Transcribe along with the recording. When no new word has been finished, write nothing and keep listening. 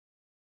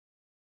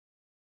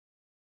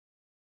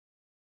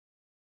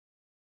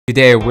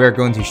Today we're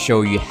going to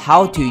show you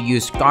how to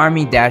use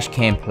Garmin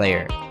Dashcam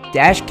Player.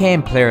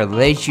 Dashcam Player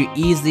lets you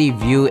easily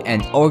view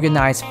and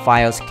organize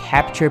files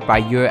captured by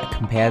your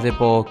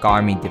compatible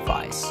Garmin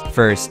device.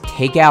 First,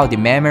 take out the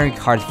memory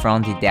card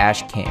from the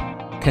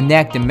dashcam.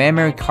 Connect the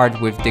memory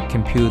card with the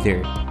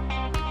computer.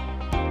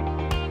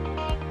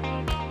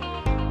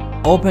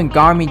 Open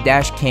Garmin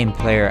Dashcam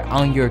Player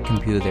on your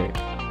computer.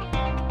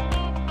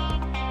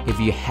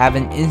 If you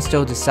haven't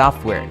installed the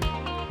software,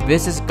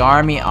 visit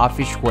Garmin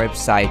official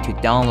website to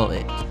download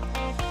it.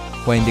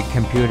 When the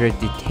computer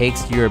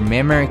detects your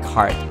memory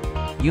card,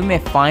 you may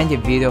find the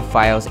video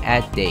files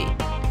at date.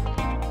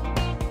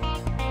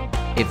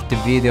 If the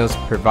videos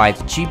provide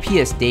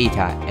GPS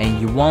data and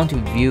you want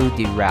to view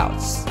the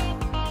routes,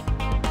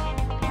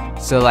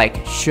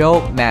 select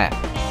Show Map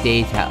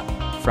Data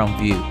from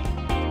View.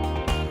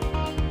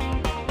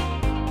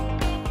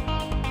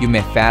 You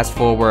may fast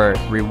forward,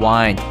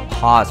 rewind,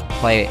 pause,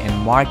 play, and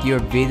mark your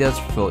videos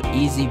for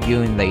easy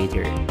viewing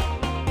later.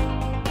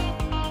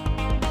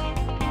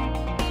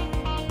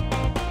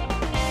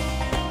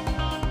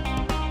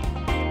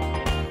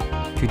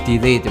 To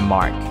delete the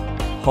mark,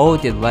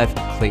 hold the left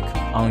click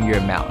on your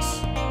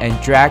mouse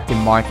and drag the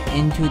mark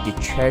into the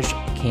trash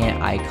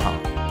can icon.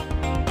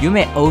 You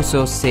may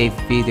also save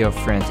video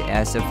frames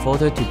as a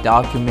photo to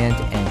document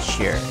and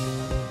share.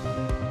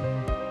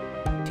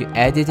 To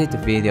edit the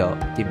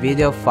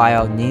video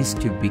file needs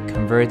to be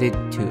converted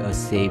to a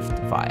saved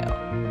file.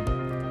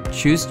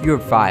 Choose your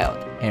file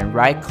and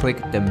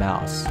right-click the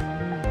mouse.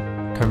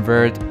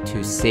 Convert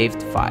to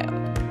saved file.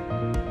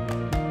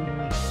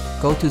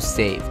 Go to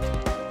Saved.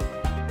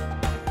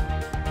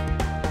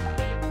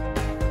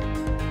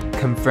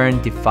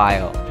 Confirm the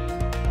file.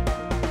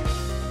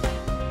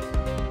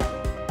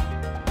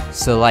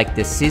 Select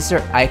the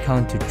scissor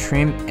icon to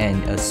trim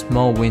and a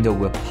small window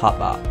will pop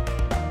up.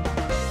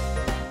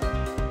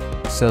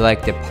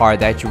 Select the part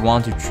that you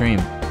want to trim.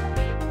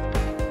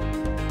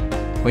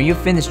 When you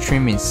finish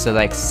trimming,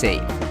 select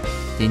Save.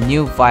 The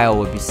new file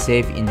will be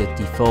saved in the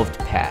default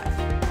path.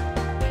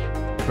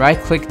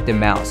 Right-click the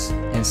mouse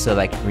and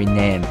select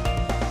Rename.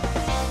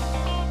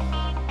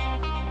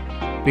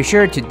 Be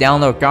sure to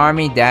download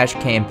Garmin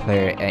Dashcam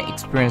Player and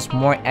experience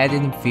more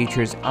editing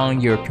features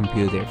on your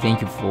computer.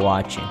 Thank you for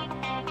watching.